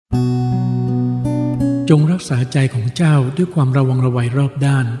จงรักษาใจของเจ้าด้วยความระวังระไวรอบ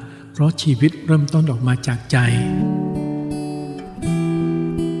ด้านเพราะชีวิตเริ่มต้นออกมาจากใจ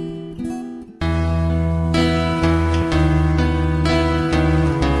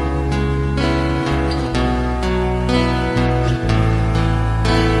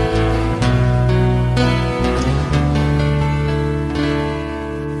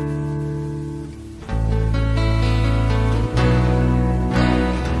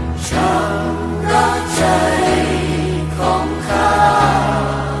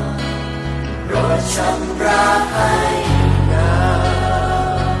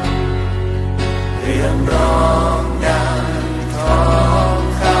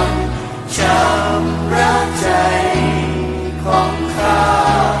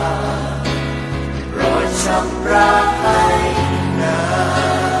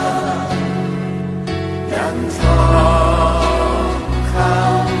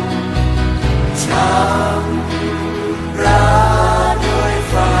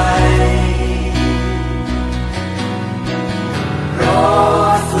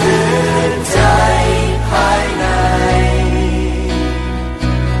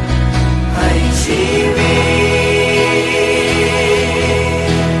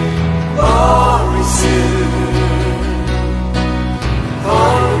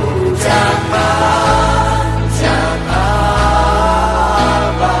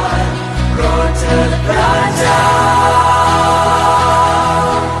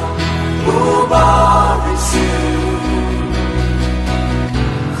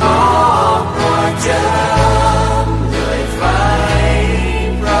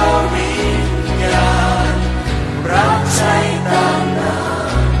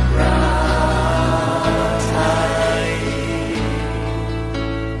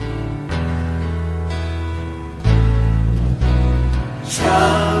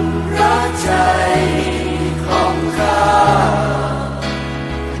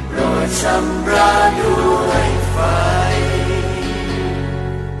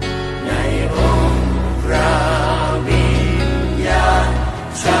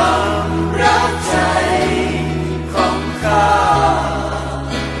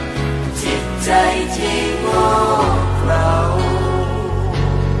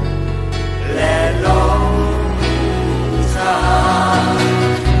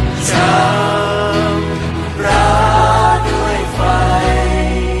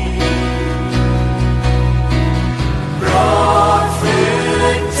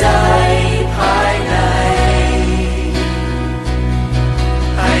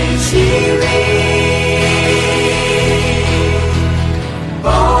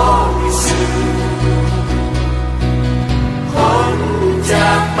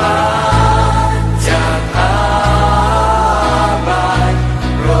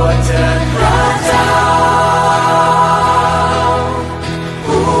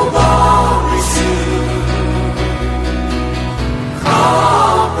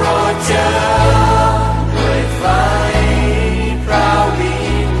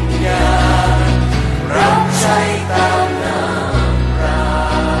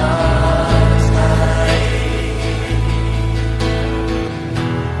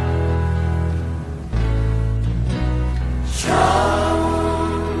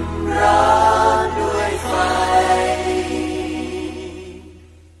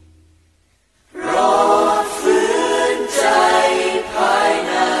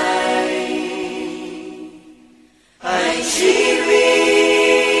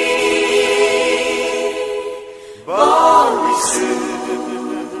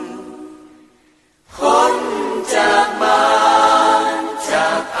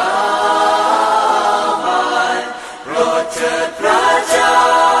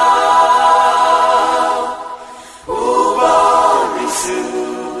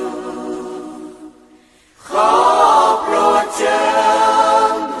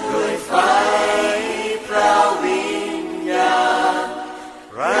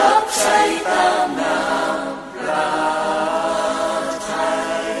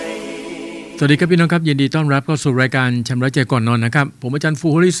สวัสดีครับพี่น้องครับยินดีต้อนรับเข้าสู่รายการชำระใจก่อนนอนนะครับผมอาจารย์ฟู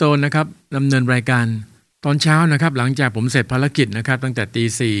ฮอริโซนนะครับดำเนินรายการตอนเช้านะครับหลังจากผมเสร็จภารกิจนะครับตั้งแต่ตี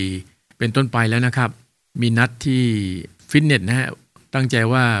 4เป็นต้นไปแล้วนะครับมีนัดที่ฟิตเนสนะฮะตั้งใจ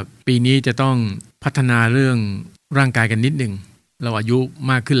ว่าปีนี้จะต้องพัฒนาเรื่องร่างกายกันนิดนึงเราอายุ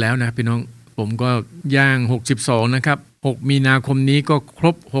มากขึ้นแล้วนะพี่น้องผมก็ย่าง62นะครับ6มีนาคมนี้ก็คร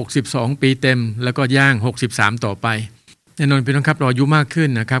บ62ปีเต็มแล้วก็ย่าง63ต่อไปแน่นอนพี่น้องครับเราอายุมากขึ้น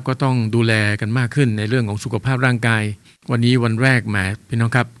นะครับก็ต้องดูแลกันมากขึ้นในเรื่องของสุขภาพร่างกายวันนี้วันแรกแหมพี่น้อ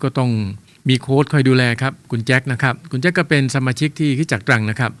งครับก็ต้องมีโค้ชคอยดูแลครับคุณแจ็คนะครับคุณแจ็คก็เป็นสมาชิกที่คริสตจักรตรัง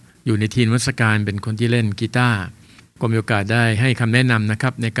นะครับ อยู่ในทีมนมัสการเป็นคนที่เล่นกีตาร์ก็มีโอกาสได้ให้คำแนะนำนะครั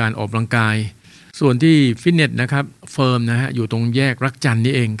บในการออกกำลังกายส่วนที่ฟิตเนสนะครับเฟิร์มนะฮะอยู่ตรงแยกรักจันทร์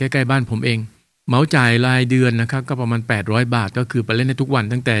นี่เองใกล้ๆบ้านผมเองเหมาจ่ายรายเดือนนะครับก็ประมาณ800 บาทก็คือไปเล่นในทุกวัน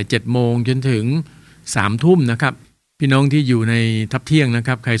ตั้งแต่ 7 โมงจนถึง 3 ทุ่มนะครับพี่น้องที่อยู่ในทับเที่ยงนะค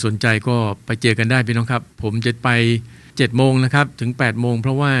รับใครสนใจก็ไปเจอกันได้พี่น้องครับผมจะไป 7 โมงนะครับถึง 8 โมงเพ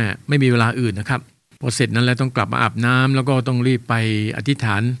ราะว่าไม่มีเวลาอื่นนะครับพอเสร็จนั้นแล้วต้องกลับมาอาบน้ำแล้วก็ต้องรีบไปอธิษฐ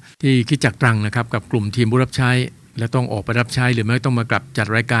านที่คริสตจักรตรังนะครับกับกลุ่มทีมผู้รับใช้แล้วต้องออกไปรับใช้หรือไม่ต้องมากลับจัด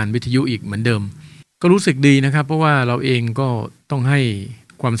รายการวิทยุอีกเหมือนเดิมก็รู้สึกดีนะครับเพราะว่าเราเองก็ต้องให้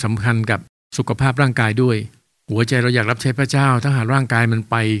ความสำคัญกับสุขภาพร่างกายด้วยหัวใจเราอยากรับใช้พระเจ้าถ้าหากร่างกายมัน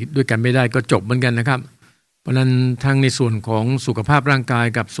ไปด้วยกันไม่ได้ก็จบเหมือนกันนะครับเพราะนั้นทั้งในส่วนของสุขภาพร่างกาย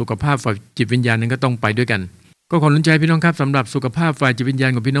กับสุขภาพฝ่ายจิตวิญญาณนั้นก็ต้องไปด้วยกันก็ขอหนุนใจพี่น้องครับสำหรับสุขภาพฝ่ายจิตวิญญา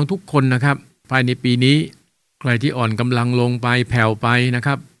ณของพี่น้องทุกคนนะครับภายในปีนี้ใครที่อ่อนกำลังลงไปแผ่วไปนะค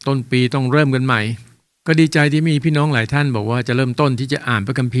รับต้นปีต้องเริ่มกันใหม่ก็ดีใจที่มีพี่น้องหลายท่านบอกว่าจะเริ่มต้นที่จะอ่านพ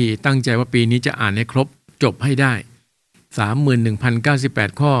ระคัมภีร์ตั้งใจว่าปีนี้จะอ่านให้ครบจบให้ได้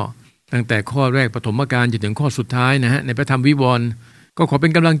 31,098 ข้อตั้งแต่ข้อแรกปฐมกาลจนถึงข้อสุดท้ายนะฮะในพระธรรมวิวรณ์ก็ขอเป็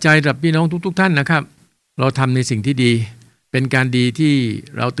นกำลังใจสำหรับพี่น้องทุกท่านนะครับเราทำในสิ่งที่ดีเป็นการดีที่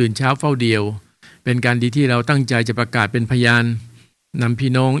เราตื่นเช้าเฝ้าเดียวเป็นการดีที่เราตั้งใจจะประกาศเป็นพยานนำพี่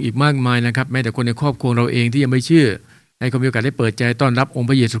น้องอีกมากมายนะครับแม้แต่คนในครอบครัวเราเองที่ยังไม่เชื่อให้เขามีโอกาสได้เปิดใจต้อนรับองค์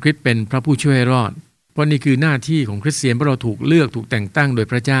พระเยซูคริสต์เป็นพระผู้ช่วยให้รอดเพราะนี่คือหน้าที่ของคริสเตียนเพราะเราถูกเลือกถูกแต่งตั้งโดย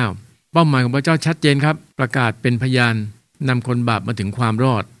พระเจ้าเป้าหมายของพระเจ้าชัดเจนครับประกาศเป็นพยานนำคนบาปมาถึงความร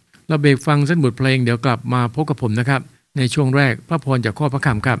อดเราเบรกฟังสักบทเพลงเดี๋ยวกลับมาพบกับผมนะครับในช่วงแรกพระพรจากข้อพระค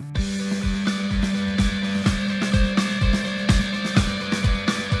ำครับ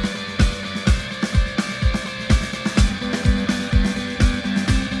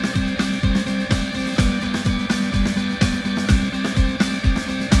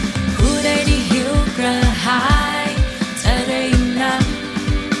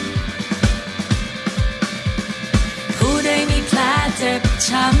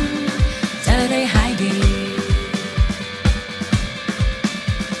ช้ำจะได้หายดี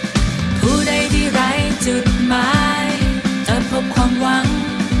ผู้ใดที่ไร้จุดหมายจะพบความหวัง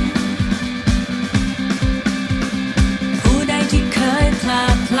ผู้ใดที่เคยพลา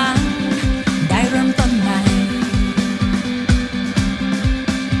ดพลั้งได้เริ่มต้นใหม่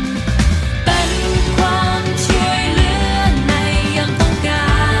เป็นความช่วยเหลือในยามต้องกา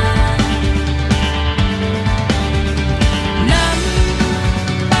รน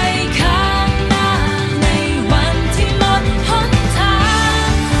ำไปเข้า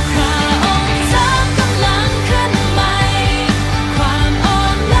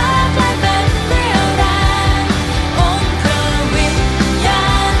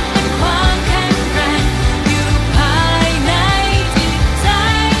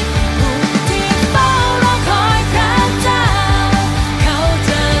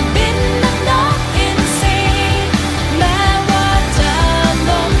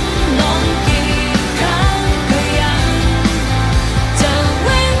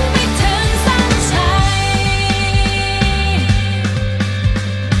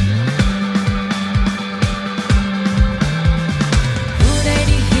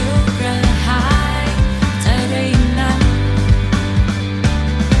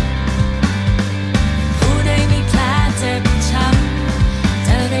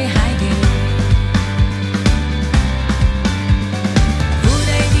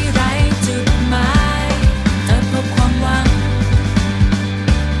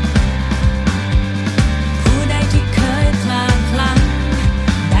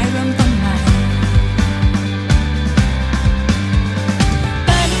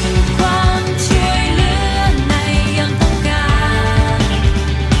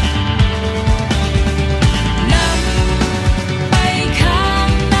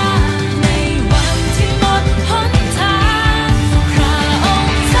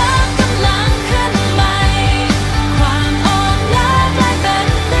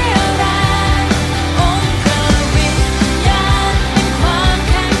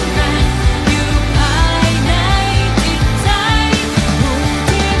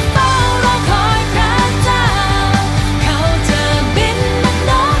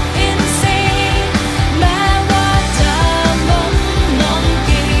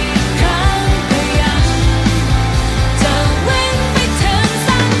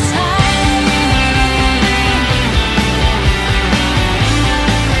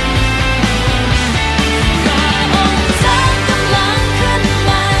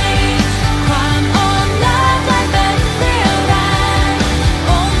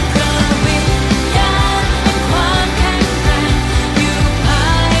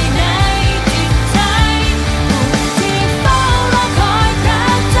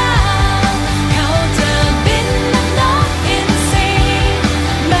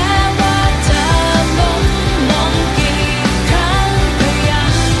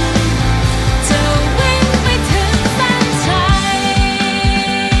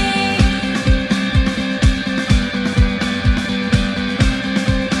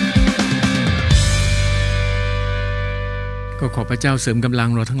เจ้าเสริมกำลัง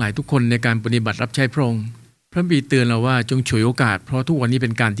เราทั้งหลายทุกคนในการปฏิบัติรับใช้พระองค์พระบิดาเตือนเราว่าจงฉวยโอกาสเพราะทุกวันนี้เป็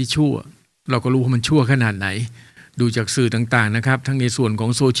นการที่ชั่วเราก็รู้ว่ามันชั่วขนาดไหนดูจากสื่อต่างๆนะครับทั้งในส่วนของ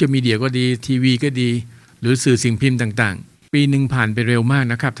โซเชียลมีเดียก็ดีทีวีก็ดีหรือสื่อสิ่งพิมพ์ต่างๆปีหนึ่งผ่านไปเร็วมาก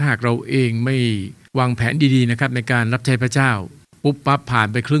นะครับถ้าหากเราเองไม่วางแผนดีๆนะครับในการรับใช้พระเจ้าปุ๊บปั๊บผ่าน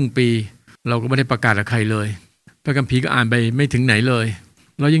ไปครึ่งปีเราก็ไม่ได้ประกาศกับใครเลยพระคัมภีร์ก็อ่านไปไม่ถึงไหนเลย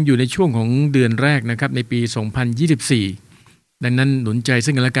เรายังอยู่ในช่วงของเดือนแรกนะครับในปี2024ดังนั้นหนุนใจ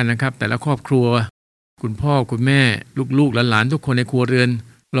ซึ่งกันและกันนะครับแต่ละครอบครัวคุณพ่อคุณแม่ลูกๆหลานๆทุกคนในครัวเรือน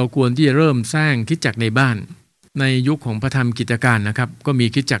เราควรที่จะเริ่มสร้างคริสตจักรในบ้านในยุคของพระธรรมกิจการนะครับก็มี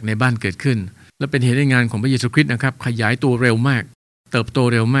คริสตจักรในบ้านเกิดขึ้นและเป็นเหตุให้งานของพระเยซูคริสต์นะครับขยายตัวเร็วมากเติบโต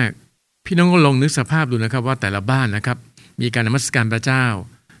เร็วมากพี่น้องก็ลองนึกสภาพดูนะครับว่าแต่ละบ้านนะครับมีการนมัสการพระเจ้า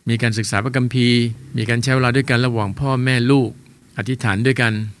มีการศึกษาพระคัมภีร์มีการใช้เวลาด้วยกันระหว่างพ่อแม่ลูกอธิษฐานด้วยกั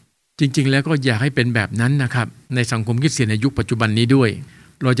นจริงๆแล้วก็อยากให้เป็นแบบนั้นนะครับในสังคมคริสเตียนในยุคปัจจุบันนี้ด้วย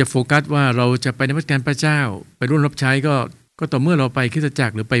เราจะโฟกัสว่าเราจะไปนมัสการพระเจ้าไปร่วมรับใช้ก็ต่อเมื่อเราไปคริสตจัก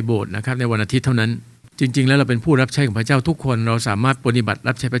รหรือไปโบสถ์นะครับในวันอาทิตย์เท่านั้นจริงๆแล้วเราเป็นผู้รับใช้ของพระเจ้าทุกคนเราสามารถปฏิบัติ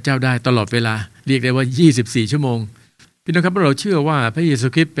รับใช้พระเจ้าได้ตลอดเวลาเรียกได้ว่า24ชั่วโมงพี่น้องครับเราเชื่อว่าพระเยซู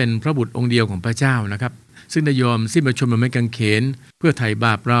คริสต์เป็นพระบุตรองค์เดียวของพระเจ้านะครับซึ่งได้ยอมสิ้นพระชนม์บนไม้กางเขนเพื่อไถ่บ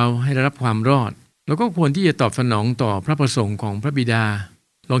าปเราให้ได้รับความรอดแล้วก็ควรที่จะตอบสนองต่อพระประสงค์ของพระบิดา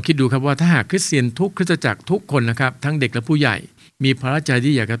ลองคิดดูครับว่าถ้าหากคริสเตียนทุกคริสตจักรทุกคนนะครับทั้งเด็กและผู้ใหญ่มีพระใจ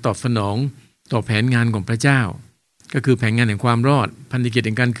ที่อยากจะตอบสนองต่อแผนงานของพระเจ้าก็คือแผนงานแห่งความรอดพันธกิจแ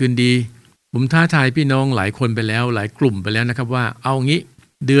ห่งการคืนดีผมท้าทายพี่น้องหลายคนไปแล้วหลายกลุ่มไปแล้วนะครับว่าเอางี้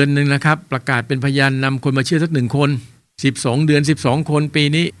เดือนนึงนะครับประกาศเป็นพยานนำคนมาเชื่อสัก1คน12เดือน12คนปี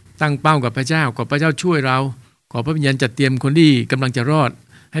นี้ตั้งเป้ากับพระเจ้าขอพระเจ้าช่วยเราขอพระวิญญาณจัดเตรียมคนที่กำลังจะรอด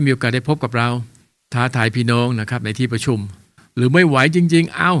ให้มีโอกาสได้พบกับเราท้าทายพี่น้องนะครับในที่ประชุมหรือไม่ไหวจริง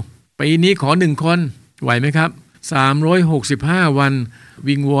ๆปีนี้ขอ1คนไหวไหมครับ365วัน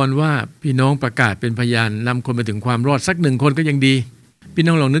วิงวอนว่าพี่น้องประกาศเป็นพยานนำคนไปถึงความรอดสัก1คนก็ยังดีพี่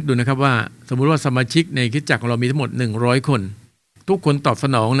น้องลองนึกดูนะครับว่าสมมุติว่าสมาชิกในคริสตจักรของเรามีทั้งหมด100คนทุกคนตอบส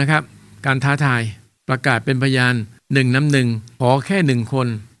นองนะครับการท้าทายประกาศเป็นพยาน1น้ำ1ขอแค่1คน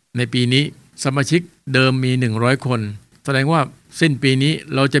ในปีนี้สมาชิกเดิมมี100คนแสดงว่าสิ้นปีนี้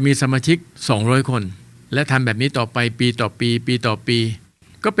เราจะมีสมาชิก200คนและทำแบบนี้ต่อไปปีต่อปีปีต่อปี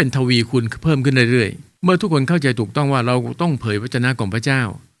ก็เป็นทวีคูณเพิ่มขึ้นเรื่อยๆเมื่อทุกคนเข้าใจถูกต้องว่าเราต้องเผยพระวจนะของพระเจ้า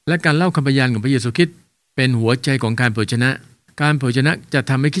และการเล่าคำพยานของพระเยซูคริสต์เป็นหัวใจของการเผยพระวจนะการเผยพระวจนะจะ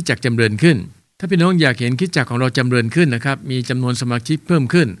ทำให้คริสตจักรจำเริญขึ้นถ้าพี่น้องอยากเห็นคริสตจักรของเราจำเริญขึ้นนะครับมีจำนวนสมาชิกเพิ่ม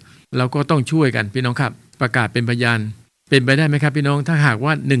ขึ้นเราก็ต้องช่วยกันพี่น้องครับประกาศเป็นพยานเป็นไปได้ไหมครับพี่น้องถ้าหาก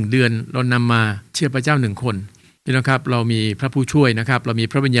ว่า1เดือนเรานำมาเชื่อพระเจ้า1คนพี่น้องครับเรามีพระผู้ช่วยนะครับเรามี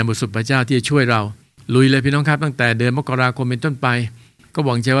พระวิญญาณบริสุทธิ์พระเจ้าที่จะช่วยเราลุยเลยพี่น้องครับตั้งแต่เดือนมกราคมเป็นต้นไปก็ห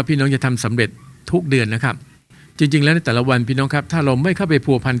วังใจว่าพี่น้องจะทำสำเร็จทุกเดือนนะครับจริงๆแล้วในแต่ละวันพี่น้องครับถ้าเราไม่เข้าไป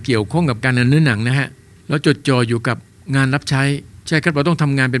พัวพันเกี่ยวข้องกับการเนื้อหนังนะฮะเราจดจ่ออยู่กับงานรับใช้ใช่ครับเราต้องท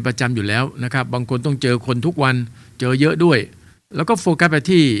ำงานเป็นประจำอยู่แล้วนะครับบางคนต้องเจอคนทุกวันเจอเยอะด้วยแล้วก็โฟกัสไป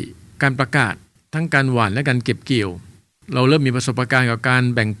ที่การประกาศทั้งการหว่านและการเก็บเกี่ยวเราเริ่มมีประสบการณ์กับการ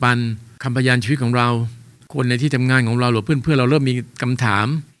แบ่งปันคำพยานชีวิตของเราคนในที่ทำงานของเราหรือเพื่อนๆเราเริ่มมีคำถาม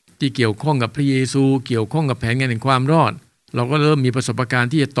ที่เกี่ยวข้องกับพระเยซูเกี่ยวข้องกับแผนงานแห่งความรอดเราก็เริ่มมีประสบการ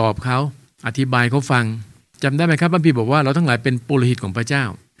ณ์ที่จะตอบเขาอธิบายเขาฟังจำได้ไหมครับพระบิดาบอกว่าเราทั้งหลายเป็นปุโรหิตของพระเจ้า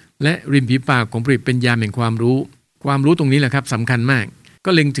และริมฝีปากของพระบิดาเป็นยามแห่งความรู้ตรงนี้แหละครับสำคัญมากก็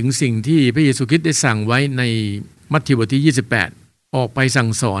เล็งถึงสิ่งที่พระเยซูคริสต์ได้สั่งไว้ในมัทธิวบทที่28ออกไปสั่ง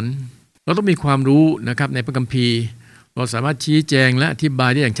สอนเราต้องมีความรู้นะครับในพระคัมภีร์เราสามารถชี้แจงและอธิบาย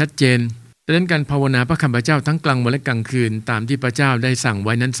ได้อย่างชัดเจนดังนั้นการภาวนาพระคำพระเจ้าทั้งกลางวันและกลางคืนตามที่พระเจ้าได้สั่งไ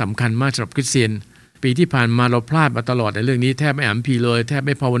ว้นั้นสำคัญมากสำหรับคริสเตียนปีที่ผ่านมาเราพลาดมาตลอดในเรื่องนี้แทบไม่อ่านพีเลยแทบไ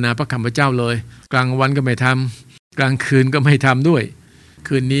ม่ภาวนาพระคำพระเจ้าเลยกลางวันก็ไม่ทำกลางคืนก็ไม่ทำด้วย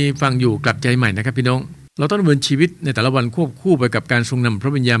คืนนี้ฟังอยู่กลับใจใหม่นะครับพี่น้องเราต้องดำเนินชีวิตในแต่ละวันควบคู่ไปกับการทรงนำพร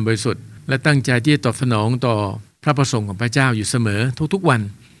ะวิญญาณบริสุทธิ์และตั้งใจที่จะตอบสนองต่อพระประสงค์ของพระเจ้าอยู่เสมอทุกๆวัน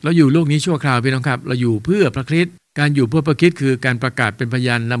เราอยู่โลกนี้ชั่วคราวพี่น้องครับเราอยู่เพื่อพระคริสต์การอยู่เพื่อพระคริสต์คือการประกาศเป็นพย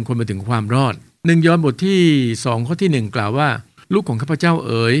านนำคนมาถึงความรอด1ยอห์นบทที่2ข้อที่1กล่าวว่าลูกของข้าพเจ้าเ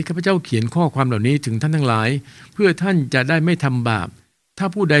อ๋ยข้าพเจ้าเขียนข้อความเหล่านี้ถึงท่านทั้งหลายเพื่อท่านจะได้ไม่ทำบาปถ้า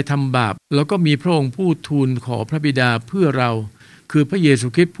ผู้ใดทำบาปเราก็มีพระองค์ผู้ทูลขอพระบิดาเพื่อเราคือพระเยซู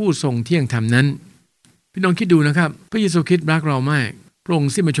คริสต์ผู้ทรงเที่ยงธรรมนั้นพี่น้องคิดดูนะครับพระเยซูคริสต์รักเรามากพระอง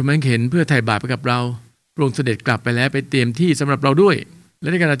ค์สิ้นพระชนม์บนไม้กางเขนเพื่อไถ่บาปไปกับเราพระองค์เสด็จกลับไปแล้วไปเตรียมที่สำหรับเราด้วยและ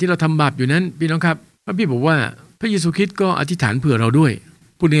ในขณะที่เราทำบาปอยู่นั้นพี่น้องครับพระบิดาบอกว่าพระเยซูคริสต์ก็อธิษฐานเผื่อเราด้วย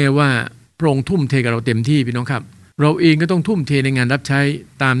พูดง่ายๆว่าพระองค์ทุ่มเทกับเราเต็มที่พี่น้องครับเราเองก็ต้องทุ่มเทในงานรับใช้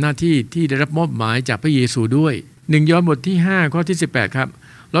ตามหน้าที่ที่ได้รับมอบหมายจากพระเยซูด้วย1ยอห์นบทที่5ข้อที่18ครับ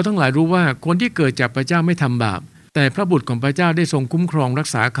เราทั้งหลายรู้ว่าคนที่เกิดจากพระเจ้าไม่ทำบาป แต่พระบุตรของพระเจ้าได้ทรงคุ้มครองรัก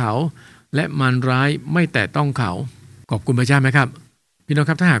ษาเขาและมารร้ายไม่แตะต้องเขาขอบคุณพระเจ้าไหมครับพี่น้อง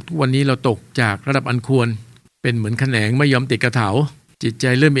ครับถ้าหากทุกวันนี้เราตกจากระดับอันควรเป็นเหมือนแขนงไม่ยอมติดกระเถาจิตใจ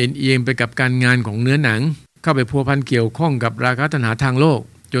เริ่มเอ็นเอียงไปกับการงานของเนื้อหนังเข้าไปพัวพันเกี่ยวข้องกับราคะตัณหาทางโลก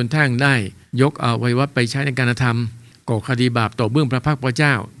จนแท่งได้ยกอวัยวะไปใช้ในการธรรมก่อคดีบาปต่อเบื้องพระพักพระเจ้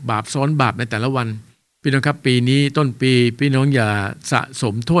าบาปซ้อนบาปในแต่ละวันพี่น้องครับปีนี้ต้นปีพี่น้องอย่าสะส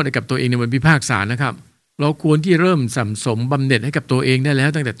มโทษให้กับตัวเองในวันพิพากษานะครับเราควรที่เริ่มสั่งสมบำเหน็จให้กับตัวเองได้แล้ว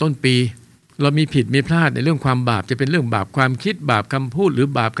ตั้งแต่ต้นปีเรามีผิดมีพลาดในเรื่องความบาปจะเป็นเรื่องบาปความคิดบาปคำพูดหรือ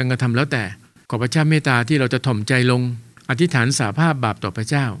บาปการกระทำแล้วแต่ขอพระเจ้าเมตตาที่เราจะถ่อมใจลงอธิษฐานสาภาพบาปต่อพระ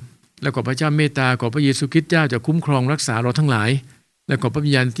เจ้าและขอพระเจ้าเมตตาขอพระเยซูคริสต์เจ้าจะคุ้มครองรักษาเราทั้งหลายและขอพระวิ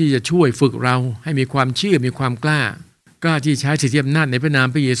ญญาณที่จะช่วยฝึกเราให้มีความเชื่อมีความกล้าที่ใช้สิทธิอำนาจในพระนาม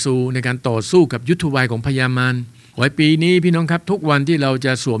พระเยซูในการต่อสู้กับยุทธวายของพญามารขอให้ปีนี้พี่น้องครับทุกวันที่เราจ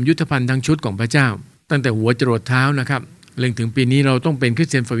ะสวมยุทธภัณฑ์ทั้งชุดของพระเจ้าตั้งแต่หัวจรดเท้านะครับเล็งถึงปีนี้เราต้องเป็นคริส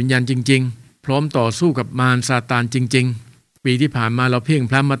เตียนฝ่ายวิญญาณจริงๆพร้อมต่อสู้กับมารซาตานจริงๆปีที่ผ่านมาเราเพ่ง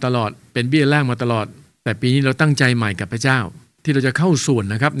พล้ำมาตลอดเป็นเบี้ยล่างมาตลอดแต่ปีนี้เราตั้งใจใหม่กับพระเจ้าที่เราจะเข้าส่วน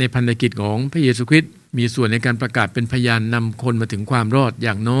นะครับในพันธกิจของพระเยซูคริสต์มีส่วนในการประกาศเป็นพยานนำคนมาถึงความรอดอ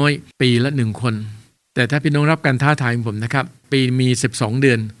ย่างน้อยปีละ1คนแต่ถ้าพี่น้องรับการท้าทายของผมนะครับปีมี12เ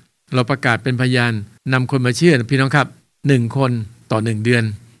ดือนเราประกาศเป็นพยานนำคนมาเชื่อพี่น้องครับ1คนต่อ1เดือน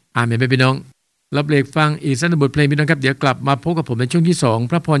อาเมนไหมพี่น้องรับเบรกฟังอีกสักบทเพลงพี่น้องครับเดี๋ยวกลับมาพบกับผมในช่วงที่2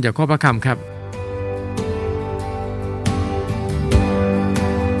พระพรจากข้อพระคำครับพ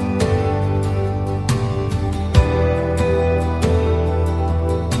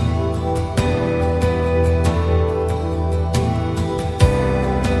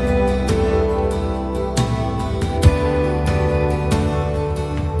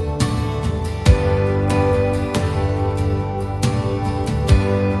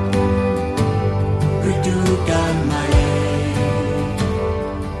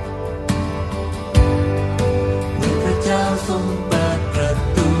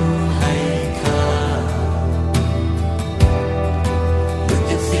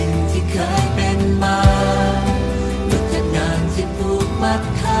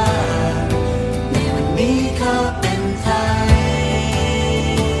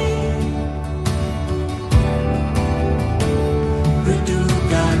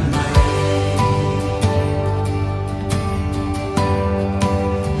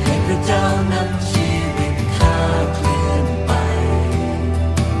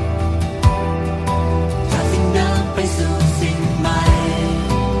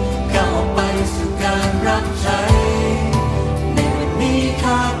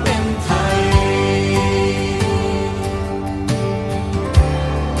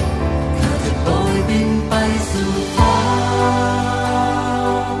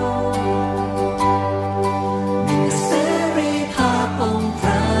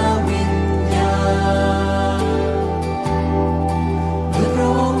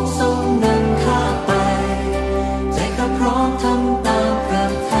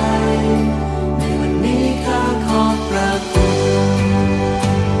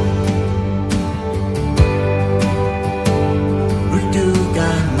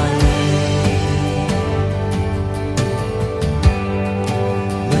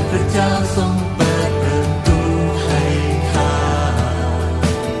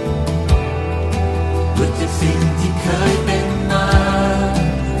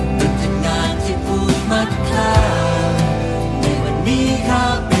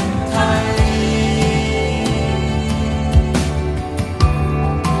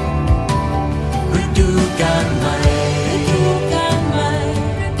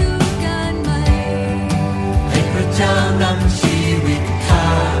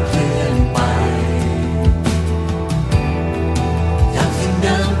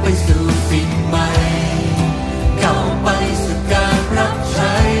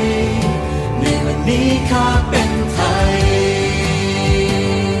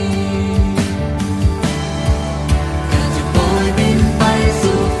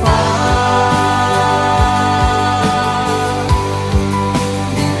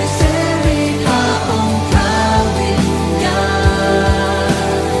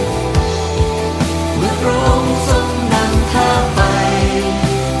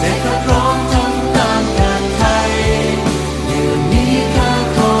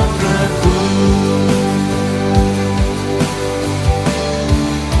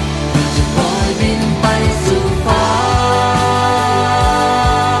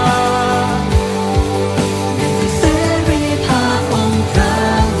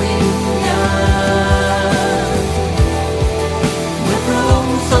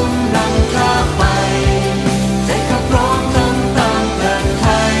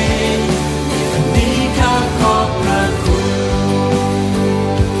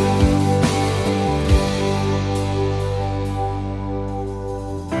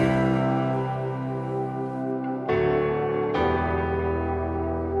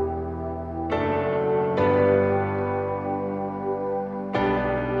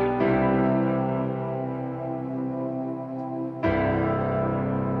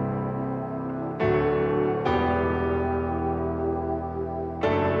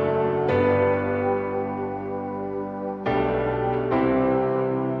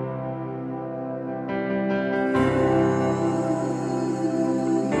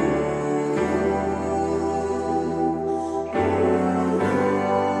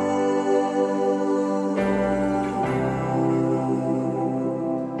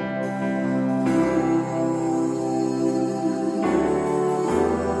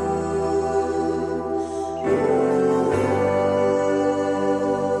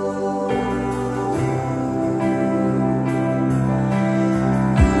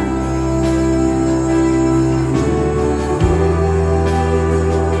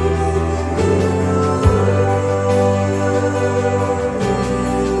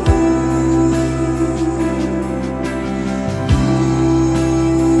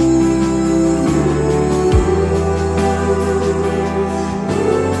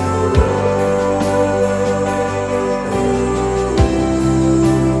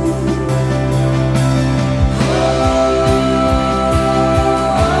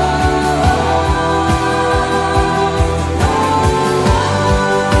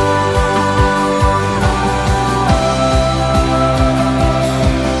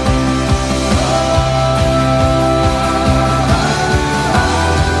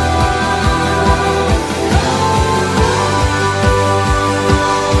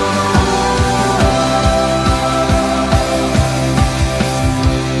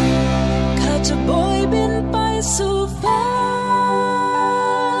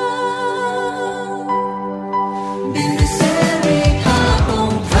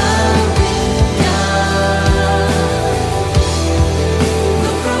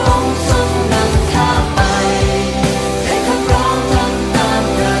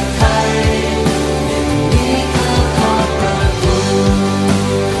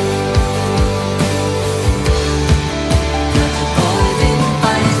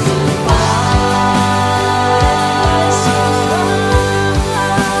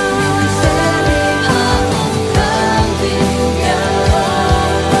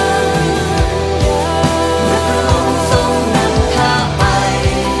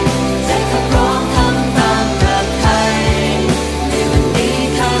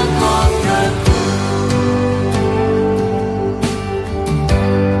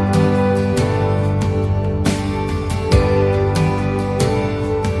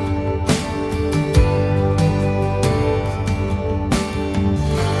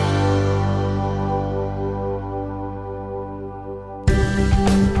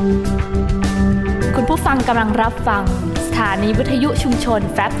กำลังรับฟังสถานีวิทยุชุมชน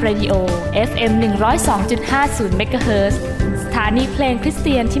แฟบเรดิโอ FM 102.50 เมกะเฮิรตซ์สถานีเพลงคริสเ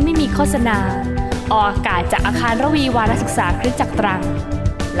ตียนที่ไม่มีโฆษณาออกอากาศจากอาคารระวีวารศึกษาคริสตจักรตรัง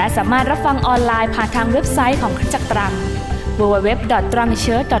และสามารถรับฟังออนไลน์ผ่านทางเว็บไซต์ของคริสตจักรตรัง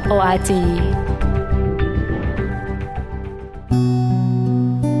www.trangchurch.org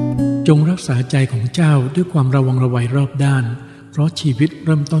จงรักษาใจของเจ้าด้วยความระวังระไวรอบด้านเพราะชีวิตเ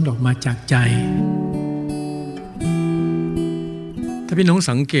ริ่มต้นออกมาจากใจถ้าพี่น้อง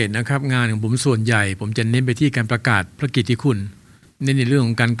สังเกตนะครับงานของผมส่วนใหญ่ผมจะเน้นไปที่การประกาศพระกิตติคุณเน้นในเรื่องข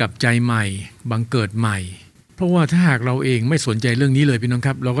องการกลับใจใหม่บังเกิดใหม่เพราะว่าถ้าหากเราเองไม่สนใจเรื่องนี้เลยพี่น้องค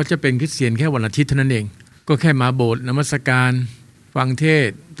รับเราก็จะเป็นคริสเตียนแค่วันอาทิตย์เท่านั้นเองก็แค่มาโบสถ์นมัสการฟังเทศ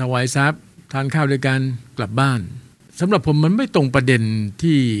น์ถวายทรัพย์ทานข้าวด้วยกันกลับบ้านสำหรับผมมันไม่ตรงประเด็น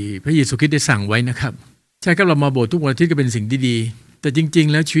ที่พระเยซูคริสต์ได้สั่งไว้นะครับใช่ครับเรามาโบสถ์ทุกวันอาทิตย์ก็เป็นสิ่งดีๆแต่จริง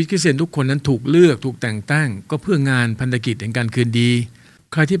ๆแล้วชีวิตคริสเตียนทุกคนนั้นถูกเลือกถูกแต่งตั้งก็เพื่องานพันธกิจแห่งการคืนดี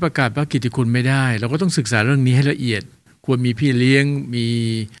ใครที่ประกาศพระกิตติคุณไม่ได้เราก็ต้องศึกษาเรื่องนี้ให้ละเอียดควรมีพี่เลี้ยงมี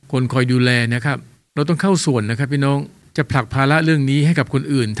คนคอยดูแลนะครับเราต้องเข้าส่วนนะครับพี่น้องจะผลักภาระเรื่องนี้ให้กับคน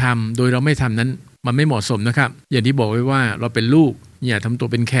อื่นทำโดยเราไม่ทำนั้นมันไม่เหมาะสมนะครับอย่างที่บอกไว้ว่าเราเป็นลูกอย่าทำตัว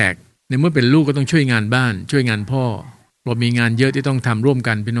เป็นแขกในเมื่อเป็นลูกก็ต้องช่วยงานบ้านช่วยงานพ่อเรามีงานเยอะที่ต้องทำร่วม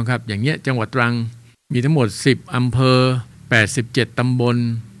กันพี่น้องครับอย่างเงี้ยจังหวัดตรังมีทั้งหมด10อำเภอ87ตำบล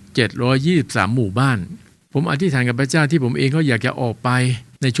723หมู่บ้านผมอธิษฐานกับพระเจ้าที่ผมเองก็อยากจะออกไป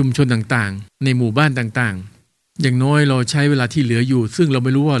ในชุมชนต่างๆในหมู่บ้านต่างๆอย่างน้อยเราใช้เวลาที่เหลืออยู่ซึ่งเราไ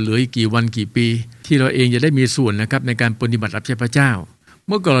ม่รู้ว่าเหลืออีกกี่วันกี่ปีที่เราเองจะได้มีส่วนนะครับในการปฏิบัติรับใช้พระเจ้าเ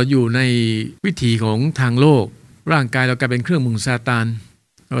มื่อก่อนเราอยู่ในวิถีของทางโลกร่างกายเรากลายเป็นเครื่องมือซาตาน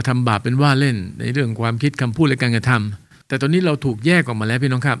เราทำบาปเป็นว่าเล่นในเรื่องความคิดคำพูดและการกระทำแต่ตอนนี้เราถูกแยกออกมาแล้วพี่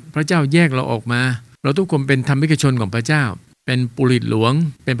น้องครับพระเจ้าแยกเราออกมาเราทุกคนเป็นธรรมิกชนของพระเจ้าเป็นปุริตหลวง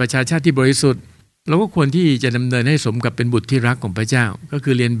เป็นประชาชาติที่บริสุทธิ์เราก็ควรที่จะดำเนินให้สมกับเป็นบุตรที่รักของพระเจ้าก็คื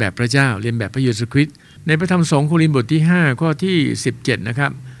อเรียนแบบพระเจ้าเรียนแบบพระเยซูคริสต์ในพระธรรม2โครินธ์บทที่5ข้อที่17นะครั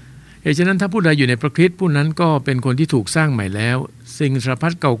บเหตุฉะนั้นถ้าผู้ใดอยู่ในพระคริสต์ผู้นั้นก็เป็นคนที่ถูกสร้างใหม่แล้วสิ่งสารพั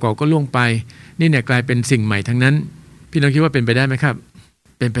ดเก่าๆก็ล่วงไปนี่เนี่ยกลายเป็นสิ่งใหม่ทั้งนั้นพี่น้องคิดว่าเป็นไปได้ไหมครับ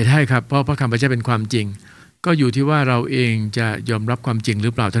เป็นไปได้ครับเพราะพระคำพระเจ้าเป็นความจริงก็อยู่ที่ว่าเราเองจะยอมรับความจริงหรื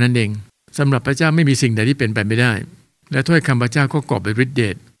อเปล่าเท่านั้นเองสำหรับพระเจ้าไม่มีสิ่งใดที่เป็นไปไม่ได้และถ้อยคำพระเจ้าก็กอบไปฤทธิ์เด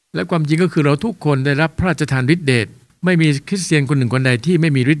ชและความจริงก็คือเราทุกคนได้รับพระราชทานฤทธิ์เดชไม่มีคริสเตียนคนหนึ่งคนใดที่ไม่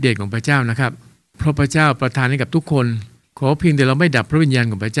มีฤทธิ์เดชของพระเจ้านะครับเพราะพระเจ้าประทานให้กับทุกคนขอเพียงแต่เราไม่ดับพระวิญญาณ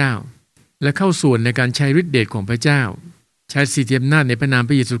ของพระเจ้าและเข้าส่วนในการใช้ฤทธิ์เดชของพระเจ้าใช้สิทธิอำนาจในพระนามพ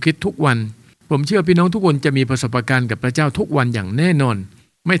ระเยซูคริสต์ทุกวันผมเชื่อพี่น้องทุกคนจะมีประสบการณ์กับพระเจ้าทุกวันอย่างแน่นอน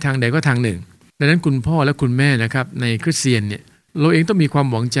ไม่ทางใดก็ทางหนึ่งดังนั้นคุณพ่อและคุณแม่นะครับในคริสเตียนเนี่ยเราเองต้องมีความ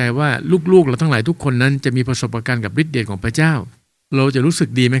หวังใจว่าลูกๆเราทั้งหลายทุกคนนั้นจะมีประสบการณ์กับฤทธิ์เดชของพระเจ้าเราจะรู้สึก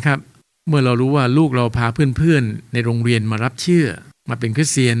ดีไหมครับเมื่อเรารู้ว่าลูกเราพาเพื่อนๆในโรงเรียนมารับเชื่อมาเป็นคริส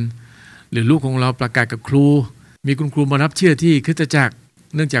เตียนหรือลูกของเราประกาศกับครูมีคุณครูมารับเชื่อที่คริสตจักร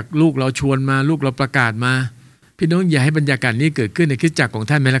เนื่องจากลูกเราชวนมาลูกเราประกาศมาพี่น้องอย่าให้บรรยากาศนี้เกิดขึ้นในคริสตจักรของ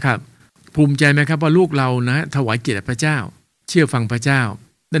ท่านไหมล่ะครับภูมิใจไหมครับว่าลูกเรานะถวายเกียรติพระเจ้าเชื่อฟังพระเจ้า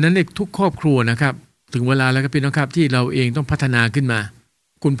ดังนั้นในทุกครอบครัวนะครับถึงเวลาแล้วครับพี่น้องครับที่เราเองต้องพัฒนาขึ้นมา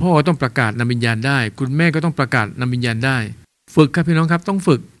คุณพ่อต้องประกาศนำวิญญาณได้คุณแม่ก็ต้องประกาศนำวิญญาณได้ฝึกครับพี่น้องครับต้อง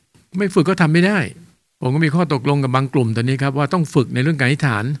ฝึกไม่ฝึกก็ทำไม่ได้ผมก็มีข้อตกลงกับบางกลุ่มตอนนี้ครับว่าต้องฝึกในเรื่องการอธิษฐ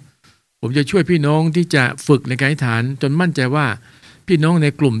านผมจะช่วยพี่น้องที่จะฝึกในการอธิษฐานจนมั่นใจว่าพี่น้องใน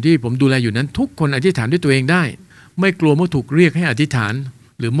กลุ่มที่ผมดูแลอยู่นั้นทุกคนอธิษฐานด้วยตัวเองได้ไม่กลัวเมื่อถูกเรียกให้อธิษฐาน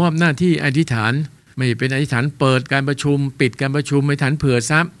หรือมอบหน้าที่อธิษฐานไม่เป็นอธิษฐานเปิดการประชุมปิดการประชุมอธิษฐานเผื่อ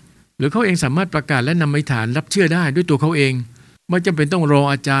ทรัพย์หรือเขาเองสามารถประกาศและนำอธิษฐานรับเชื่อได้ด้วยตัวเขาเองไม่จำเป็นต้องรอ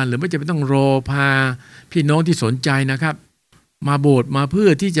อาจารย์หรือไม่จำเป็นต้องรอพาพี่น้องที่สนใจนะครับมาโบสถ์มาเพื่อ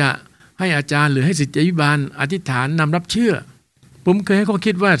ที่จะให้อาจารย์หรือให้ศิษยาภิบาลอธิษฐานนำรับเชื่อผมเคยให้เขา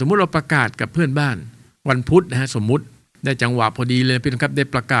คิดว่าสมมุติเราประกาศกับเพื่อนบ้านวันพุธนะฮะสมมุติได้จังหวะพอดีเลยพี่น้องครับได้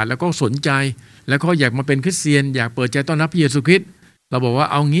ประกาศแล้วก็สนใจแล้วเขาอยากมาเป็นคริสเตียนอยากเปิดใจต้อนรับพระเยซูคริสต์เราบอกว่า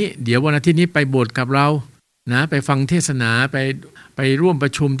เอางี้เดี๋ยววันอาทิตย์นี้ไปโบสถ์กับเรานะไปฟังเทศนาไปร่วมปร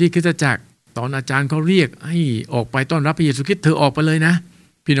ะชุมที่คริสตจักรตอนอาจารย์เขาเรียกให้ออกไปต้อนรับพระเยซูคริสต์เธอออกไปเลยนะ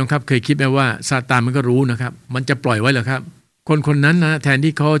พี่น้องครับเคยคิดไหมว่าซาตานมันก็รู้นะครับมันจะปล่อยไว้เหรอครับคนนั้นนะแทน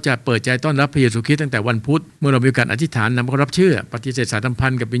ที่เขาจะเปิดใจต้อนรับพระเยซูคริสต์ตั้งแต่วันพุธเมื่อเรามีการอธิษฐานนำเขารับเชื่อปฏิเสธสายสัมพั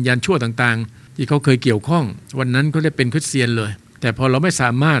นธ์กับวิญญาณชั่วต่างๆที่เขาเคยเกี่ยวข้องวันนั้นเขาได้เป็นคริสเตียนเลยแต่พอเราไม่สา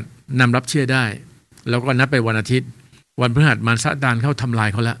มารถนำรับเชื่อได้เราก็นัดไปวันอาทิตย์วันพฤหัสมารซาตานเข้าทำลาย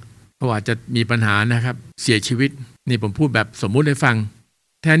เขาละเพราะอาจจะมีปัญหานะครับเสียชีวิตนี่ผมพูดแบบสมมุติให้ฟัง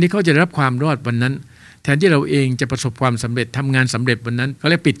แทนที่เขาจะได้รับความรอดวันนั้นแทนที่เราเองจะประสบความสำเร็จทำงานสำเร็จวันนั้นเขา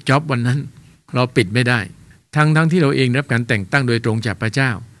เลยปิดจ็อบวันนั้นเราปิดไม่ได้ทั้งที่เราเองได้รับการแต่งตั้งโดยตรงจากพระเจ้า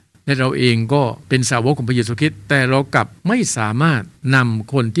ใน และเราเองก็เป็นสาวกของพระเยซูคริสต์แต่เรากลับไม่สามารถน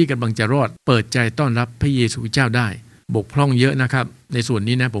ำคนที่กำลังจะรอดเปิดใจต้อนรับพระเยซูเจ้าได้บกพร่องเยอะนะครับในส่วน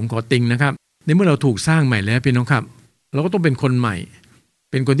นี้นะผมขอติงนะครับในเมื่อเราถูกสร้างใหม่แล้วพี่น้องครับเราก็ต้องเป็นคนใหม่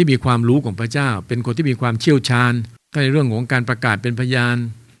เป็นคนที่มีความรู้ของพระเจ้าเป็นคนที่มีความเชี่ยวชาญในเรื่องของการประกาศเป็นพยาน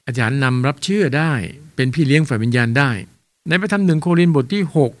อาจารย์นำรับเชื่อได้เป็นพี่เลี้ยงฝ่ายวิญญาณได้ในพระธรรม1 โครินธ์บทที่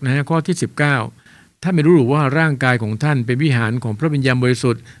6นะฮะข้อที่19ท่านไม่รู้หรือว่าร่างกายของท่านเป็นวิหารของพระวิญญาณบริ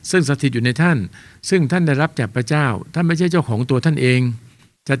สุทธิ์ซึ่งสถิตอยู่ในท่านซึ่งท่านได้รับจากพระเจ้าท่านไม่ใช่เจ้าของตัวท่านเอง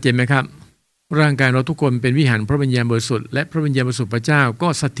ชัดเจนไหมครับร่างกายเราทุกคนเป็นวิหารพระวิญญาณบริสุทธิ์และพระวิญญาณบริสุทธิ์พระเจ้าก็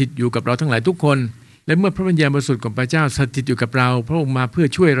สถิตอยู่กับเราทั้งหลายทุกคนและเมื่อพระวิญญาณบริสุทธิ์ของพระเจ้าสถิตอยู่กับเราพระองค์มาเพื่อ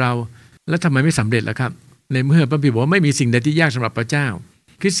ช่วยเราและทำไมไม่สำเร็จล่ะครับในเมื่อพระบิดาบอกว่าไม่มีสิ่งใดที่ยากสำหรับพระเจ้า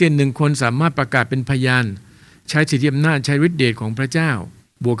คริสเตียน1 คนสามารถประกาศเป็นพยานใช้สิทธิอำนาจใช้ฤทธิ์เดชของพระเจ้า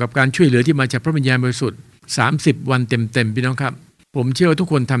บวกกับการช่วยเหลือที่มาจากพระวิญญาณบริสุทธิ์30 วันเต็มๆพี่น้องครับผมเชื่อว่าทุก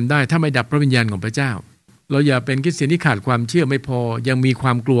คนทำได้ถ้าไม่ดับพระวิญญาณของพระเจ้าเราอย่าเป็นคริสเตียนที่ขาดความเชื่อไม่พอยังมีคว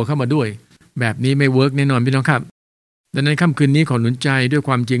ามกลัวเข้ามาด้วยแบบนี้ไม่เวิร์กแน่นอนพี่น้องครับดังนั้นค่ำคืนนี้ขอหนุนใจด้วยค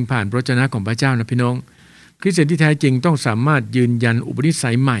วามจริงผ่านพระวจนะของพระเจ้านะพี่น้องคริสเตียนที่แท้จริงต้องสามารถยืนยันอุปนิ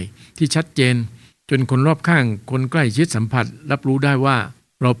สัยใหม่ที่ชัดเจนจนคนรอบข้างคนใกล้ชิดสัมผัสรับรู้ได้ว่า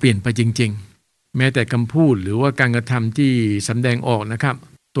เราเปลี่ยนไปจริงๆแม้แต่คำพูดหรือว่าการกระทำที่สำแดงออกนะครับ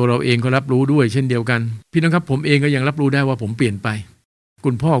ตัวเราเองก็รับรู้ด้วยเช่นเดียวกันพี่น้องครับผมเองก็ยังรับรู้ได้ว่าผมเปลี่ยนไป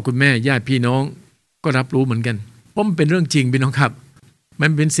คุณพ่อคุณแม่ญาติพี่น้องก็รับรู้เหมือนกันเพราะมันเป็นเรื่องจริงพี่น้องครับมั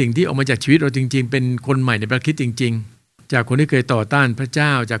นเป็นสิ่งที่ออกมาจากชีวิตเราจริงๆเป็นคนใหม่ในพระคริสต์จริงๆจากคนที่เคยต่อต้านพระเจ้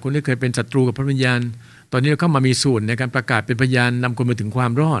าจากคนที่เคยเป็นศัตรูกับพระวิญญาณตอนนี้เราเข้ามามีส่วนในการประกาศเป็นพยานนำคนมาถึงควา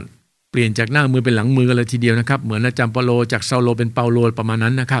มรอดเปลี่ยนจากหน้ามือเป็นหลังมือกันเลยทีเดียวนะครับเหมือนอาจารย์เปาโลจากซาโลเป็นเปาโลประมาณ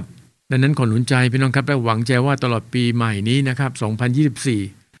นั้นนะครับดังนั้นขอหนุนใจพี่น้องครับและหวังใจว่าตลอดปีใหม่นี้นะครับ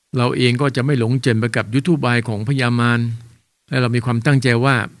2024เราเองก็จะไม่หลงเจริญไปกับยุทธบายของพยามารและเรามีความตั้งใจ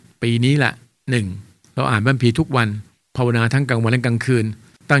ว่าปีนี้แหละ1เราอ่านพระคัมภีร์ทุกวันภาวนาทั้งกลางวันและกลางคืน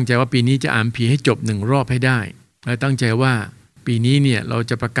ตั้งใจว่าปีนี้จะอ่านพระคัมภีร์ให้จบ1 รอบให้ได้และตั้งใจว่าปีนี้เนี่ยเรา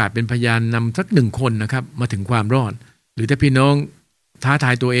จะประกาศเป็นพยานนำสัก1 คนนะครับมาถึงความรอดหรือถ้าพี่น้องท้าท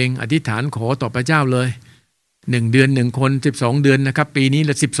ายตัวเองอธิษฐานขอต่อพระเจ้าเลย1 เดือน1 คน12 เดือนนะครับปีนี้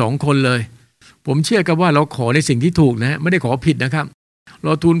ละ12 คนเลยผมเชื่อกันว่าเราขอในสิ่งที่ถูกนะไม่ได้ขอผิดนะครับเร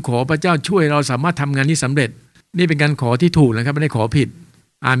าทูลขอพระเจ้าช่วยเราสามารถทำงานนี้สำเร็จนี่เป็นการขอที่ถูกนะครับไม่ได้ขอผิด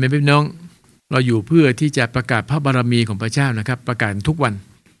อาเมนพี่น้องเราอยู่เพื่อที่จะประกาศพระบารมีของพระเจ้านะครับประกาศทุกวัน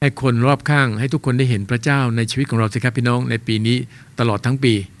ให้คนรอบข้างให้ทุกคนได้เห็นพระเจ้าในชีวิตของเราสิครับพี่น้องในปีนี้ตลอดทั้ง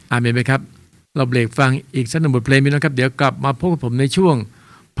ปีอาเมนไหมครับเราเบรกฟังอีกสัก1 บทเพลงพี่น้องครับเดี๋ยวกลับมาพบกับผมในช่วง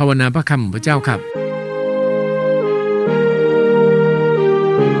ภาวนาพระคำของพระเจ้าครับ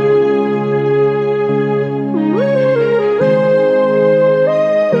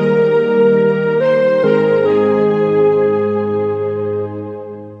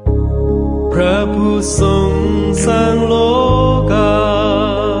พระผู้ทรงสร้างโลกา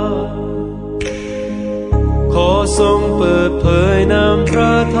ขอทรงเปิดเผยนามพร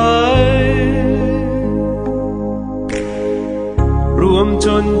ะทัยรวมช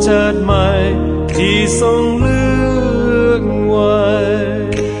นชาติใหม่ที่ทรงเลือกไว้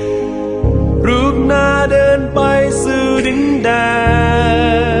รูปหน้าเดินไปสู่ดินแด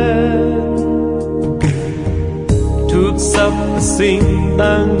นทุกสรรพสิ่ง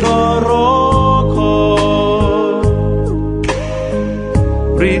ต่างก็รอคอ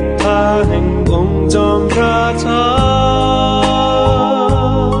ยฤทธาแห่งองค์จอมราชา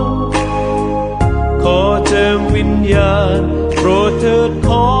ขอเจิมวิญญาณโปรดเถิดข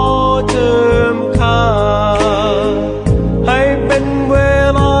อเจิมข้าให้เป็นเว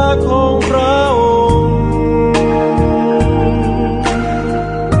ลาของพระองค์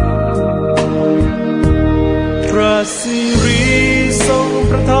พระสิริทรง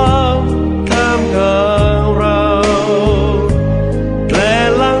ประทานท่ามกลางเราและ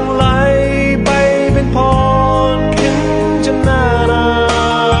หลั่งไหลไปเป็นพรถึงจนนานา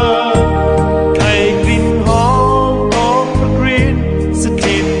ให้กลิ่นหอมของพระคริสต์ส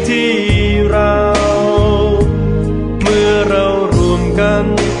ถิตที่เราเมื่อเรารวมกัน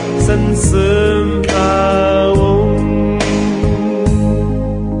สรรเสริญพระองค์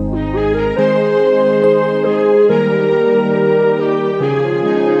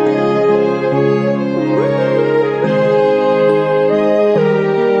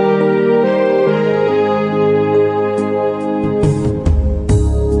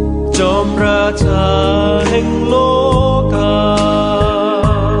จอมราชาแห่งโลกา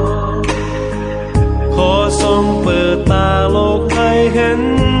ขอทรงเปิดตาโลกให้เห็น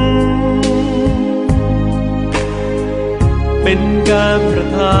เป็นการประ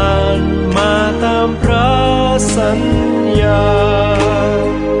ทานมาตามพระสัญญา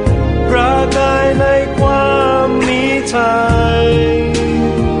ไทย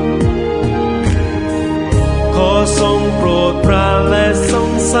ขอทรงโปรดปรานและทรง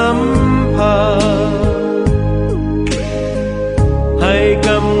สัมผัสให้ก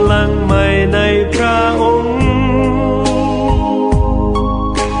ำลังใหม่ในพระองค์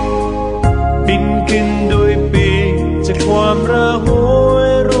บินขึ้นด้วยปีกจากความระหว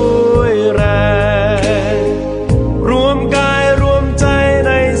ยรวยแรงรวมกายรวมใจใ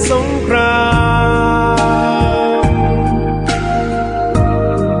นสงคราม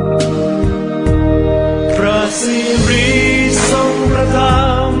พระสิริทรงประทั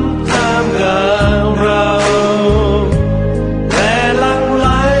บท่ามกลางเราและหลั่งไหล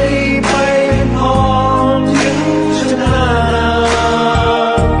ไปเป็นพรถึงชนะ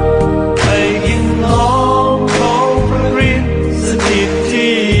ให้กลิ่นหอมของพระฤทธิ์สถิต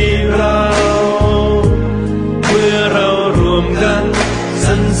ที่เราเมื่อเรารวมกันส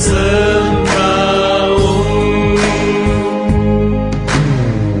รรเสริญพระองค์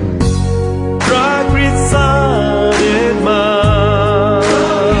พระคริสต์เสด็จมา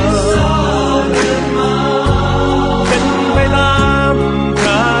เป็นไปตามพร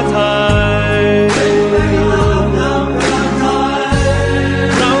ะทัย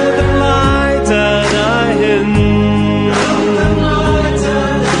เราทั้งหลายจะได้เห็น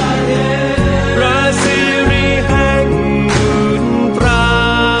พระสิริแห่งบุญตรา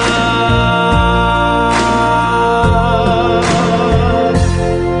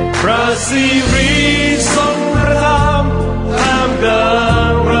พระสิริทรงประทับท่ามกลา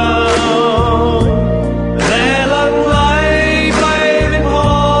งเราและหลั่งไหลไปเป็นพ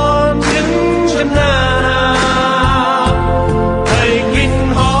รถึงชนะให้กลิ่น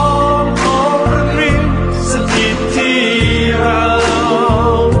หอมของพระฤทธิ์สถิตที่เรา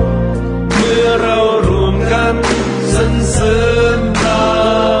เมื่อเรารวมกันสรรเสริญพระ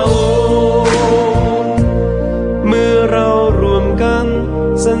องค์เมื่อเรารวมกัน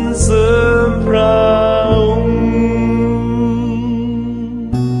สรรเสริญพระองค์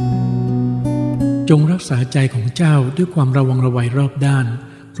จงรักษาใจของเจ้าด้วยความระวังระไวรอบด้าน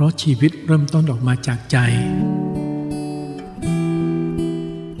เพราะชีวิตเริ่มต้นออกมาจากใจ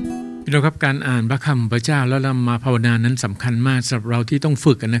พี่น้องครับการอ่านพระคำพระเจ้าแล้วนำมาภาวนานั้นสำคัญมากสำหรับเราที่ต้อง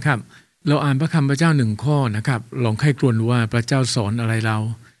ฝึกกันนะครับเราอ่านพระคำพระเจ้าหนึ่งข้อนะครับลองใคร่ครวญว่าพระเจ้าสอนอะไรเรา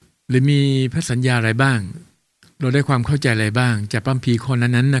หรือมีพระสัญญาอะไรบ้างเราได้ความเข้าใจอะไรบ้างจากพระคัมภีร์ข้อ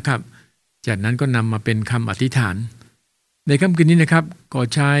นั้นๆนะครับจากนั้นก็นำมาเป็นคำอธิษฐานในค่ำคืนนี้นะครับขอ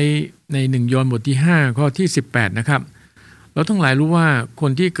ใช้ใน1 ยอห์นบทที่5ข้อที่18นะครับเราทั้งหลายรู้ว่าค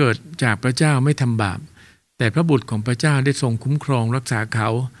นที่เกิดจากพระเจ้าไม่ทำบาปแต่พระบุตรของพระเจ้าได้ทรงคุ้มครองรักษาเขา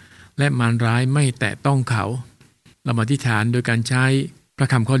และมารร้ายไม่แตะต้องเขาเรามาอธิษฐานโดยการใช้พระ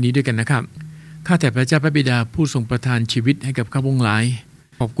คำข้อนี้ด้วยกันนะครับข้าแต่พระเจ้าพระบิดาผู้ทรงประทานชีวิตให้กับข้าพงหลาย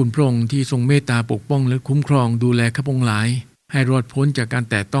ขอบคุณพระองค์ที่ทรงเมตตาปกป้องและคุ้มครองดูแลข้าพงหลายให้รอดพ้นจากการ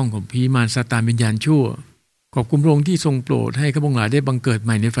แตะต้องของผีมารซาตานวิญญาณชั่วขอบคุณพระองค์ที่ทรงโปรดให้ข้าพงหลายได้บังเกิดให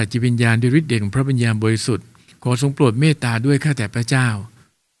ม่ในฝ่ายจิตวิญญาณด้วยฤทธิ์เดชของพระวิญญาณบริสุทธิ์ขอทรงโปรดเมตตาด้วยข้าแต่พระเจ้า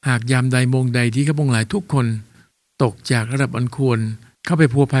หากยามใดโมงใดที่ข้าพงหลายทุกคนตกจากระดับอันควรเข้าไป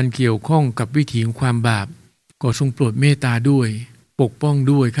พัวพันเกี่ยวข้องกับวิถีของความบาปขอทรงโปรดเมตตาด้วยปกป้อง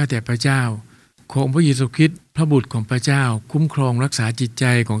ด้วยข้าแต่พระเจ้าขอพระเยซูคริสต์พระบุตรของพระเจ้าคุ้มครองรักษาจิตใจ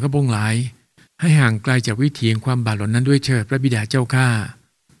ของข้าพงหลายให้ห่างไกลจากวิถีของความบาปเหล่านั้นด้วยเถิดพระบิดาเจ้าข้า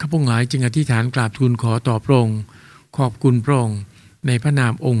ข้าพงหลายจึงอธิษฐานกราบทูลขอต่อพระองค์ขอบคุณพระองค์ในพระนา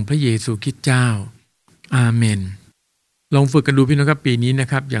มองค์พระเยซูคริสต์เจ้าอาเมนลองฝึกกันดูพี่น้องครับปีนี้นะ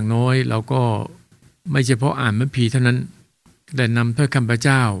ครับอย่างน้อยเราก็ไม่เฉพาะอ่านพระคัมภีร์เท่านั้นแต่นำพระคำพระเ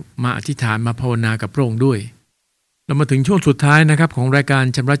จ้ามาอธิษฐานมาภาวนากับพระองค์ด้วยเรามาถึงช่วงสุดท้ายนะครับของรายการ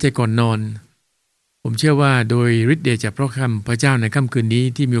ชำระใจก่อนนอนผมเชื่อว่าโดยฤทธิ์เดชจากพระคำพระเจ้าในค่ำคืนนี้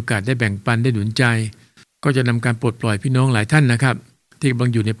ที่มีโอกาสได้แบ่งปันได้หนุนใจก็จะนำการปลดปล่อยพี่น้องหลายท่านนะครับที่กำลั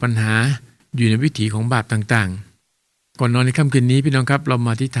งอยู่ในปัญหาอยู่ในวิถีของบาปต่างๆก่อนนอนในค่ำคืนนี้พี่น้องครับเราม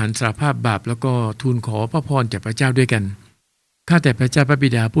าอธิษฐานสารภาพบาปแล้วก็ทูลขอพระพรจากพระเจ้าด้วยกันข้าแต่พระเจ้าพระบิ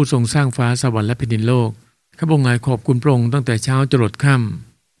ดาผู้ทรงสร้างฟ้าสวรรค์และแผ่นดินโลกข้าพงหลายขอบคุณพระองค์ตั้งแต่เช้าจรดค่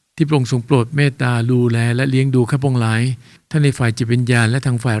ำที่พระองค์ทรงโปรดเมตตาดูแลและเลี้ยงดูข้าพงหลายทั้งในฝ่ายจิตวิญญาณและท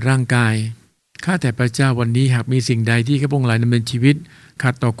างฝ่ายร่างกายข้าแต่พระเจ้าวันนี้หากมีสิ่งใดที่ข้าพงหลายดำเนินชีวิตขั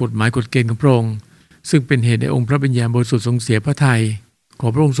ดต่อกฎหมายกฎเกณฑ์ของพระองค์ซึ่งเป็นเหตุให้องค์พระวิญญาณบริสุทธิ์ทรงเสียพระทัยขอ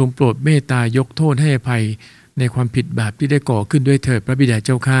พระองค์ทรงโปรดเมตตายกโทษให้อภัยในความผิดบาปที่ได้ก่อขึ้นด้วยเถิดพระบิดาเ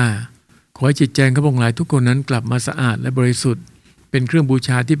จ้าข้าขอให้จิตใจข้าพงหลายทุกคนนั้นกลับมาสะอาดและบริสุทธิ์เป็นเครื่องบูช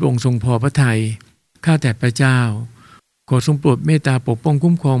าที่พระองค์ทรงพอพระทัยข้าแต่พระเจ้าขอทรงโปรดเมตตาปกป้อง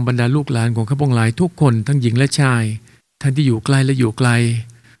คุ้มครองบรรดาลูกหลานของข้าพงหลายทุกคนทั้งหญิงและชายทั้งที่อยู่ใกล้และอยู่ไกล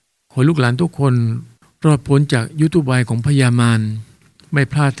ขอลูกหลานทุกคนรอดพ้นจากยุทธบายของพยามารไม่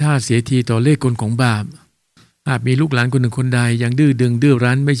พลาดท่าเสียทีต่อเล่ห์กลของบาป อาจมีลูกหลานคนหนึ่งคนใดยังดื้อดึงดื้อ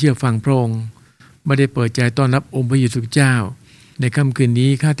รั้นไม่เชื่อฟังพระองค์ไม่ได้เปิดใจต้อนรับองค์พระเยซูเจ้าในค่ำคืนนี้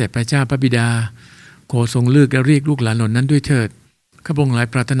ข้าแต่พระเจ้าพระบิดาขอทรงเลือกและเรียกลูกหลานเหล่านั้นด้วยเถิดข้าพระองค์หลาย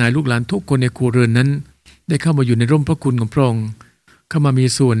ปรารถนาลูกหลานทุกคนในครัวเรือนนั้นได้เข้ามาอยู่ในร่มพระคุณของพระองค์เข้ามามี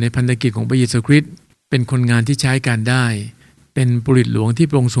ส่วนในพันธกิจของพระเยซูคริสต์เป็นคนงานที่ใช้การได้เป็นบุรุษหลวงที่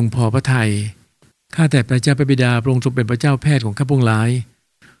พระองค์ทรงพอพระทัยข้าแต่พระเจ้าพระบิดาพระองค์ทรงเป็นพระเจ้าแพทย์ของข้าพระองค์หลาย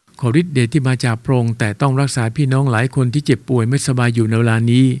ขอฤทธิ์เดชที่มาจากพระองค์แต่ต้องรักษาพี่น้องหลายคนที่เจ็บป่วยไม่สบายอยู่ในเวลา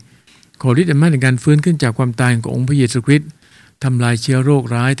นี้ขอฤทธิ์อำนาจในการฟื้นขึ้นจากความตายขององค์พระเยซูคริสต์ทำลายเชื้อโรค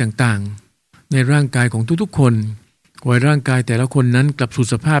ร้ายต่างๆในร่างกายของทุกๆคนขอให้ร่างกายแต่ละคนนั้นกลับสู่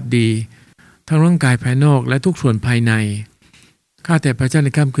สภาพดีทั้งร่างกายภายนอกและทุกส่วนภายในข้าแต่พระเจ้าใน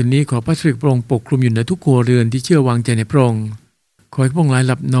ค่ำคืนนี้ขอพระสิริพระองค์ปกคลุมอยู่ในทุกครัวเรือนที่เชื่อวางใจในพระองค์ขอให้พระองค์หลาย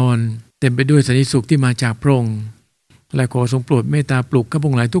หลับนอนเต็มไปด้วยสันติสุขที่มาจากพระองค์และขอทรงโปรดเมตตาปลุกข้าพ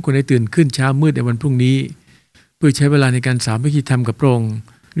งหลายทุกคนให้ตื่นขึ้นเช้ามืดในวันพรุ่งนี้เพื่อใช้เวลาในการสามัคคีธรรมกับพระองค์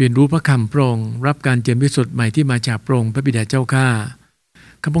เรียนรู้พระคำพระองค์รับการเจิมพิสุทธิ์ใหม่ที่มาจากพระองค์พระบิดาเจ้าข้า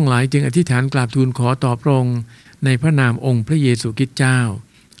ข้าพงหลายจึงอธิษฐานกราบทูลขอต่อพระองค์ในพระนามองค์พระเยซูคริสต์เจ้า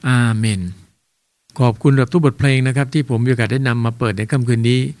อาเมนขอบคุณสำหรับทุกบทเพลงนะครับที่ผมมีโอกาสได้นำมาเปิดในค่ำคืน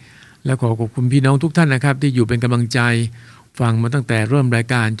นี้และขอขอบคุณพี่น้องทุกท่านนะครับที่อยู่เป็นกำลังใจฟังมาตั้งแต่เริ่มราย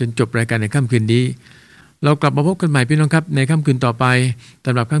การจนจบรายการในค่ำคืนนี้เรากลับมาพบกันใหม่พี่น้องครับในค่ำคืนต่อไปส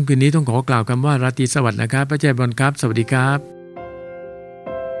ำหรับค่ำคืนนี้ต้องขอกล่าวคำว่าราตรีสวัสดิ์นะครับพระเจ้าบอนครับสวัสดีครับ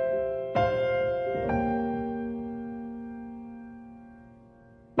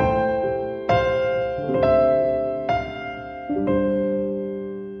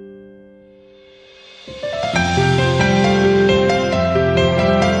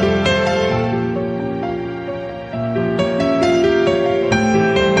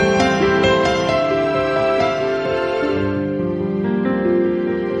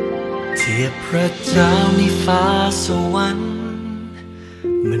พระเจ้าในฟ้าสวรรค์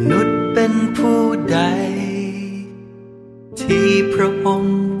มนุษย์เป็นผู้ใดที่พระอง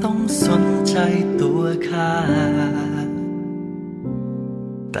ค์ต้องสนใจตัวข้า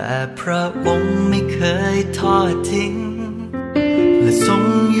แต่พระองค์ไม่เคยทอดทิ้งและทรง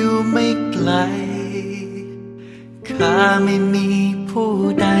อยู่ไม่ไกลข้าไม่มีผู้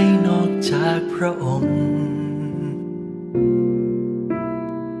ใดนอกจากพระองค์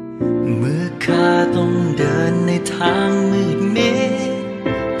เมื่อข้าต้องเดินในทางมืดมิด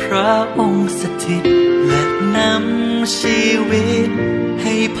พระองค์สถิตและนำชีวิตใ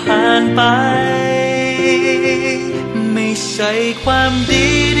ห้ผ่านไปไม่ใช่ความดี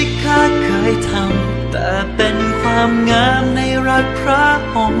ที่ข้าเคยทำแต่เป็นความงามในรักพระ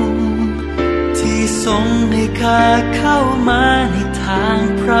องค์ที่ทรงให้ข้าเข้ามาในทาง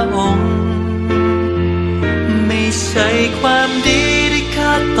พระองค์ไม่ใช่ความดีที่ข้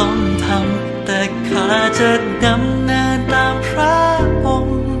าต้องทำแต่ข้าจะดำเนินตามพระอง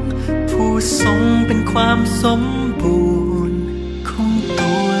ค์ผู้ทรงเป็นความสมบูรณ์ของ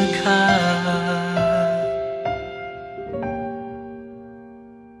ตัวข้า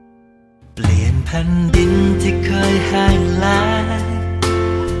เปลี่ยนแผ่นดินที่เคยแห้งแล้ง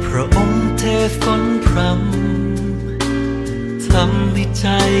พระองค์เทฝนพรำทำให้ใจ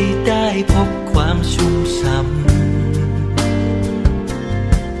ได้พบความชุ่มช่ำ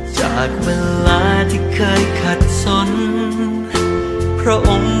จากเวลาที่เคยขัดสนพระอ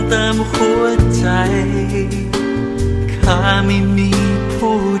งค์เติมหัวใจข้าไม่มี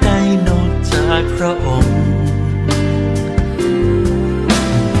ผู้ใดนอกจากพระองค์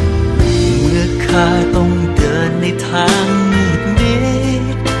เมื่อข้าต้องเดินในทางมืดมิ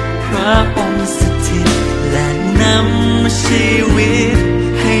ดพระองค์สถิตและนำชีวิต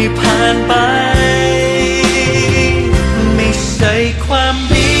ให้ผ่านไปไม่ใช่ความ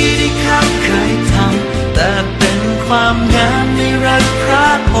ดีที่ข้าเคยทำแต่เป็นความงามในรักพระ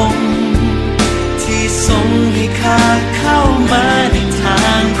องค์ที่ทรงให้ข้าเข้ามาในทา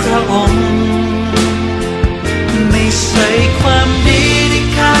งพระองค์ไม่ใช่ความดีที่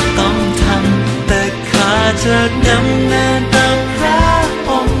ข้าต้องทำแต่ข้าจะดำเนินตามพระ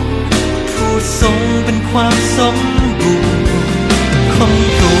องค์ผู้ทรงเป็นความสมบูรณ์ของ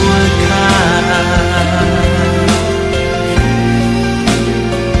ตัวข้า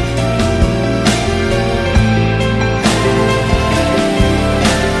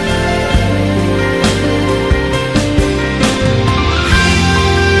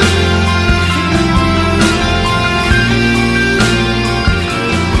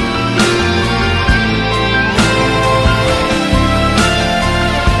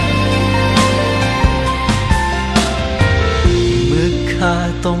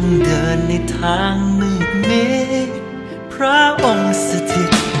ต้องเดินในทางมืดมิดพระองค์สถิ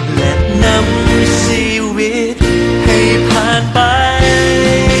ตและนำชีวิต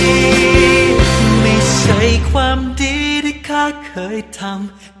เคยท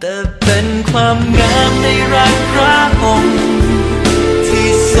ำแต่เป็นความงามในรักพระองค์ที่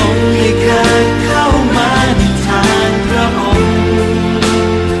ทรงให้ข้าเข้ามาในทางพระองค์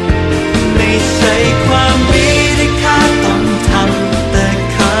ไม่ใช่ความดีที่ข้าต้องทำแต่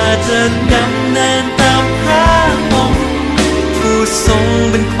ข้าจะดำเนินตามพระองค์ผู้ทรง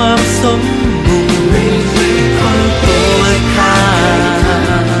เป็นความสมบูรณ์ไม่ใช่ของตัวข้า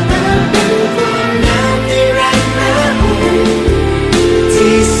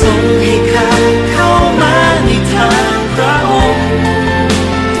ที่ทรงให้ข้าเข้ามาในทางพระองค์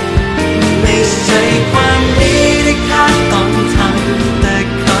ไม่ใช่ความดีที่ข้าต้องทำแต่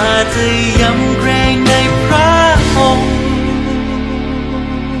ข้าจะยำเกรงในพระองค์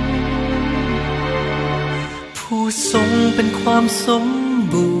ผู้ทรงเป็นความสม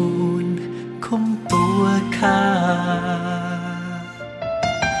บูรณ์ของตัวข้า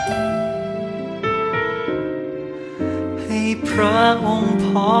ให้พระองค์พ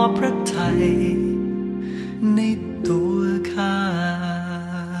อพระทัยใน